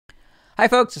Hi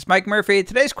folks, it's Mike Murphy.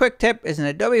 Today's quick tip is in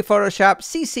Adobe Photoshop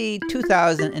CC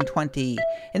 2020.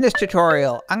 In this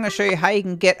tutorial, I'm going to show you how you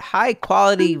can get high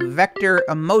quality vector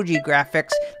emoji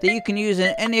graphics that you can use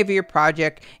in any of your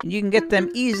project, and you can get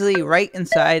them easily right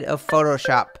inside of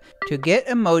Photoshop. To get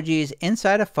emojis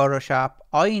inside of Photoshop,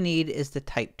 all you need is the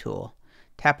type tool.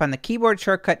 Tap on the keyboard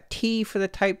shortcut T for the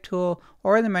type tool,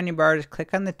 or in the menu bar, just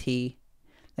click on the T.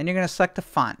 Then you're going to select the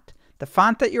font. The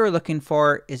font that you're looking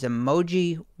for is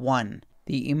Emoji 1.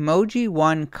 The Emoji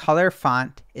 1 color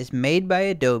font is made by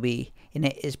Adobe, and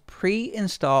it is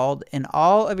pre-installed in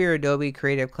all of your Adobe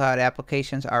Creative Cloud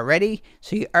applications already.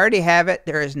 So you already have it.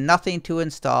 There is nothing to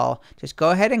install. Just go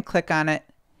ahead and click on it,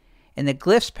 and the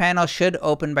Glyphs panel should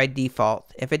open by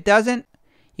default. If it doesn't,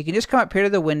 you can just come up here to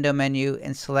the window menu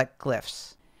and select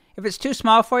Glyphs. If it's too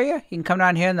small for you, you can come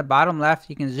down here in the bottom left.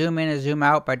 You can zoom in and zoom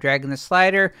out by dragging the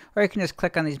slider, or you can just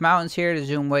click on these mountains here to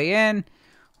zoom way in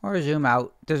or zoom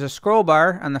out. There's a scroll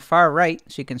bar on the far right,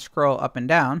 so you can scroll up and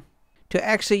down. To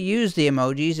actually use the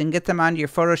emojis and get them onto your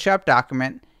Photoshop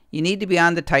document, you need to be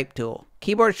on the type tool.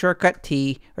 Keyboard shortcut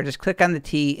T, or just click on the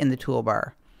T in the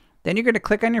toolbar. Then you're going to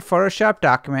click on your Photoshop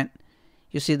document.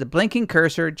 You'll see the blinking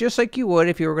cursor, just like you would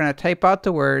if you were going to type out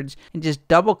the words, and just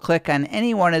double click on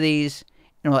any one of these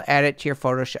and we'll add it to your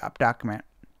Photoshop document.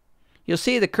 You'll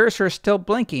see the cursor is still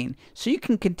blinking, so you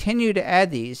can continue to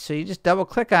add these. So you just double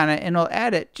click on it and it'll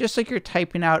add it just like you're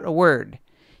typing out a word.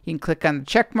 You can click on the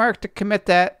check mark to commit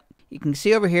that. You can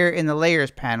see over here in the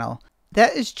layers panel,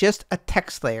 that is just a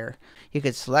text layer. You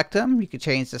could select them, you could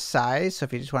change the size, so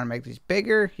if you just want to make these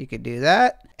bigger, you could do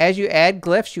that. As you add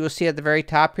glyphs, you will see at the very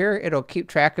top here, it'll keep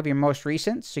track of your most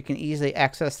recent, so you can easily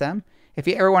access them. If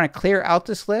you ever want to clear out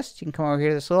this list, you can come over here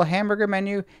to this little hamburger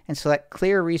menu and select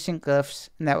Clear Recent Glyphs,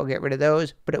 and that will get rid of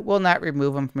those, but it will not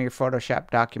remove them from your Photoshop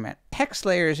document. Text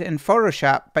layers in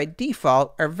Photoshop by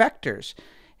default are vectors.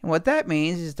 And what that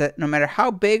means is that no matter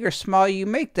how big or small you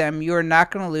make them, you are not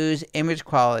going to lose image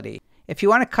quality. If you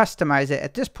want to customize it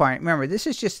at this point, remember this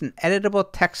is just an editable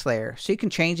text layer, so you can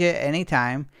change it at any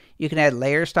time. You can add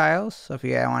layer styles, so if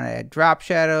you want to add drop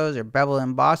shadows or bevel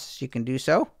embosses, you can do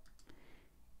so.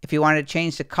 If you want to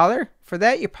change the color, for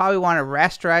that you probably want to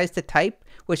rasterize the type,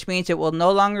 which means it will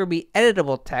no longer be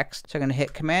editable text. So I'm going to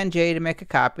hit Command J to make a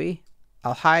copy.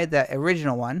 I'll hide the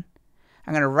original one.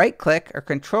 I'm going to right click or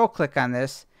control click on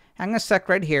this. I'm going to select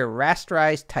right here,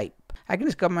 rasterize type. I can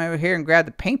just come over here and grab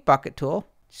the paint bucket tool.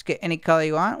 Just get any color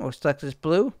you want. We'll select this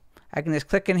blue. I can just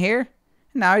click in here,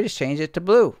 and now I just change it to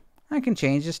blue. I can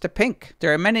change this to pink.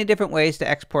 There are many different ways to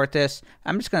export this.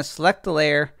 I'm just going to select the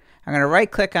layer. I'm going to right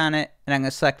click on it, and I'm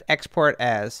going to select Export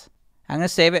As. I'm going to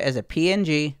save it as a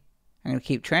PNG. I'm going to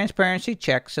keep transparency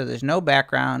checked so there's no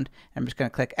background. I'm just going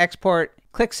to click Export,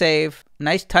 click Save.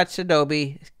 Nice touch,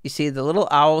 Adobe. You see the little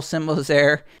owl symbols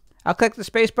there. I'll click the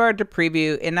spacebar to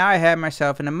preview, and now I have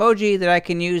myself an emoji that I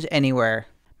can use anywhere.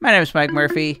 My name is Mike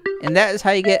Murphy, and that is how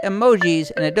you get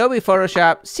emojis in Adobe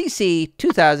Photoshop CC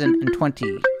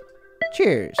 2020.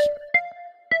 Cheers.